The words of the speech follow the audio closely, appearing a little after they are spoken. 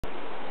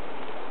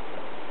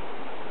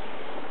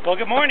Well,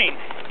 good morning.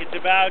 It's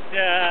about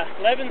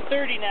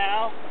 11:30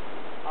 now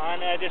on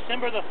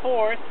December the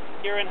 4th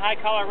here in High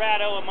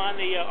Colorado. I'm on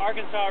the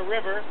Arkansas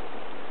River.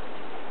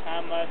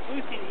 I'm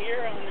sluicing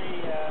here on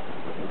the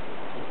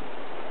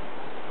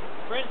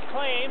French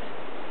Claim.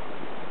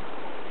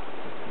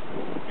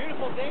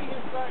 Beautiful day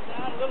here starting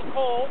out, a little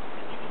cold, as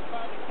you can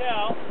probably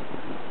tell.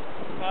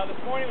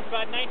 This morning was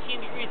about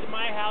 19 degrees at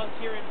my house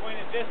here in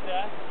Buena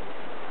Vista,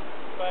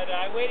 but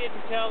I waited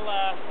until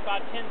about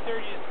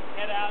 10:30 to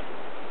head out.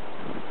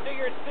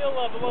 Figure it's still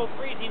below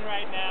freezing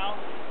right now,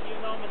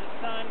 even though I'm in the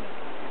sun.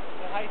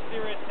 The high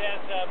spirits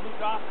has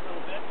moved off a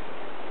little bit.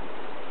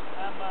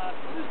 I'm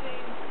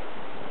using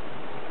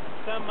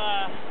some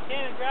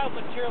sand and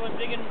gravel material. I'm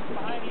digging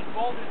behind these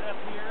boulders up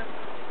here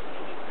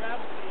in these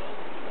gravel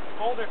fields,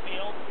 boulder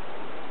fields.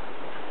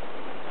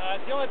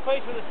 It's the only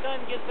place where the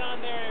sun gets on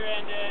there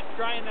and it's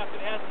dry enough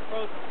that it hasn't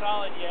frozen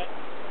solid yet.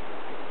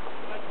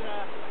 But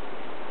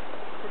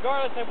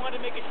regardless, I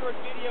wanted to make a short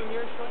video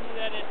here showing you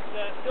that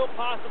it's still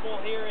possible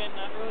here in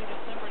early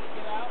December to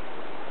get out,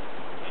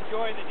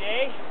 enjoy the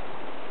day,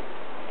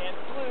 and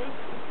sluice.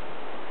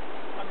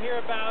 I'm here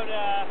about,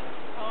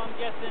 I'm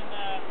guessing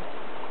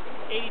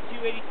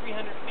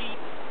 8,300 feet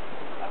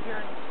up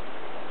here in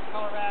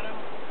Colorado,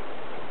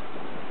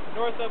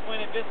 north of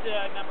Buena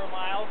Vista a number of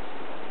miles.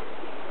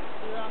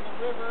 Here on the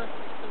river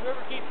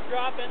keeps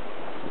dropping.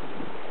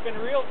 It's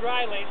been real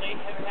dry lately.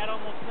 Haven't had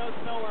almost no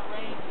snow or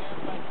rain here,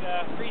 but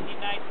freezing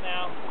nights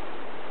now.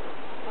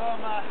 So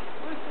I'm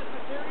sluicing this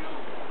material.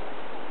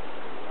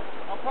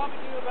 I'll probably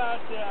do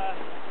about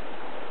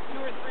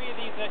 2 or 3 of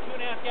these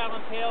 2.5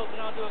 gallon pails, and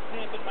I'll do a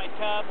cleanup in my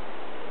tub.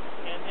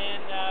 And then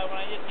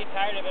when I just get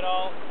tired of it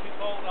all, too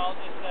cold, I'll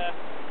just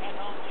head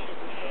home later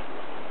today.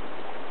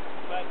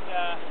 But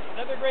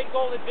another great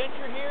gold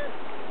adventure here.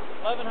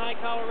 Loving High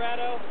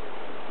Colorado.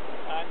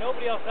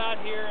 Nobody else out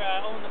here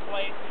owns the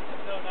place, which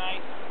is so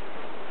nice.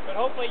 But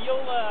hopefully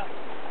you'll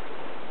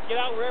get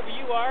out wherever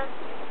you are,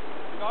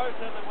 regardless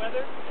of the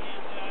weather,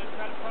 and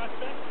try to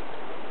prospect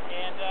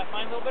and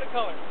find a little bit of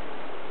color.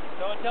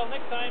 So until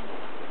next time.